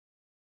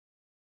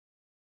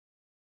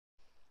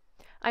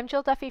I'm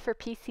Jill Duffy for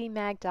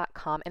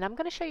PCMag.com, and I'm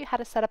going to show you how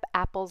to set up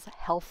Apple's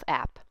Health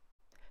app.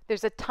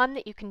 There's a ton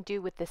that you can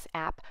do with this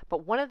app,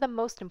 but one of the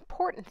most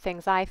important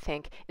things I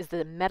think is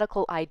the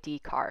medical ID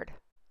card.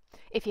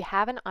 If you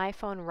have an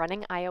iPhone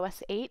running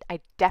iOS 8,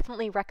 I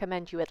definitely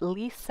recommend you at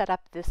least set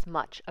up this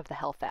much of the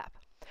Health app.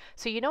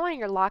 So you know on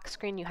your lock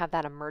screen you have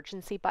that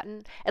emergency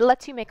button. It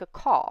lets you make a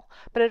call,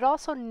 but it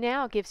also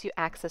now gives you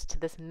access to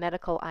this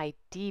medical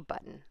ID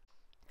button.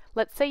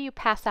 Let's say you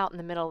pass out in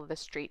the middle of the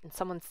street and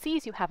someone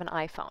sees you have an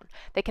iPhone.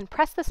 They can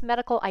press this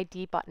medical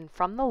ID button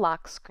from the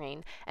lock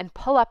screen and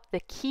pull up the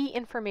key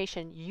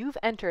information you've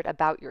entered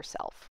about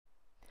yourself.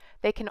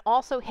 They can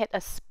also hit a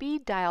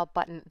speed dial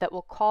button that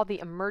will call the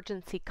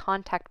emergency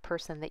contact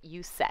person that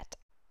you set.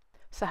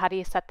 So how do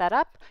you set that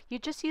up? You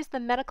just use the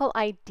medical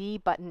ID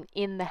button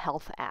in the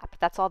Health app.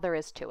 That's all there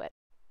is to it.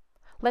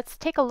 Let's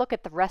take a look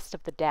at the rest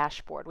of the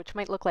dashboard, which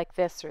might look like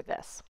this or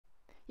this.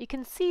 You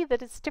can see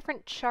that it's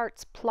different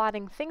charts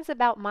plotting things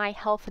about my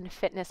health and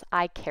fitness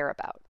I care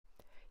about.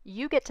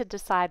 You get to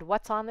decide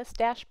what's on this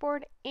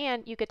dashboard,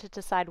 and you get to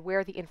decide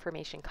where the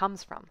information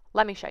comes from.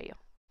 Let me show you.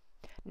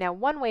 Now,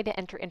 one way to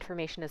enter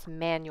information is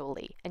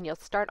manually, and you'll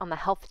start on the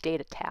Health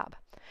Data tab.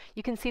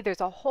 You can see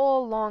there's a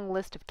whole long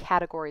list of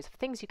categories of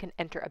things you can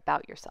enter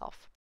about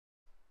yourself.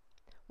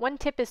 One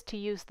tip is to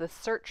use the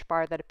search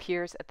bar that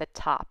appears at the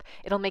top.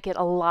 It'll make it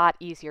a lot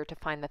easier to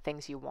find the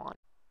things you want.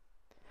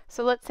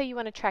 So let's say you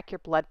want to track your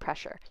blood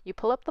pressure. You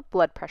pull up the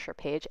blood pressure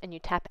page and you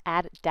tap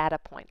Add Data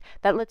Point.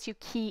 That lets you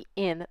key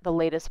in the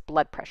latest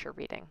blood pressure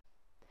reading.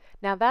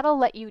 Now that'll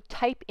let you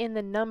type in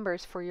the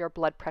numbers for your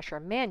blood pressure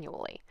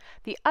manually.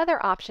 The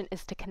other option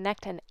is to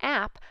connect an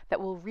app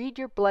that will read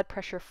your blood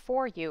pressure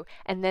for you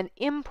and then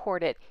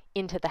import it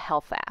into the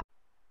Health app.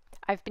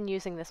 I've been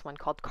using this one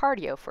called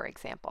Cardio, for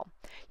example.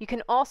 You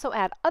can also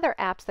add other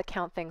apps that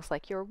count things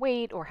like your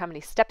weight or how many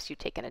steps you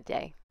take in a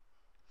day.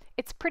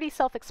 It's pretty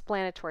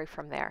self-explanatory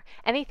from there.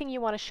 Anything you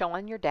want to show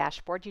on your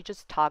dashboard, you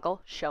just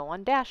toggle Show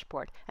on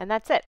Dashboard, and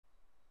that's it.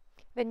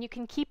 Then you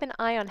can keep an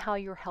eye on how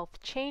your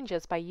health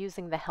changes by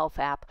using the Health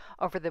app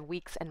over the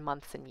weeks and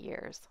months and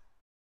years.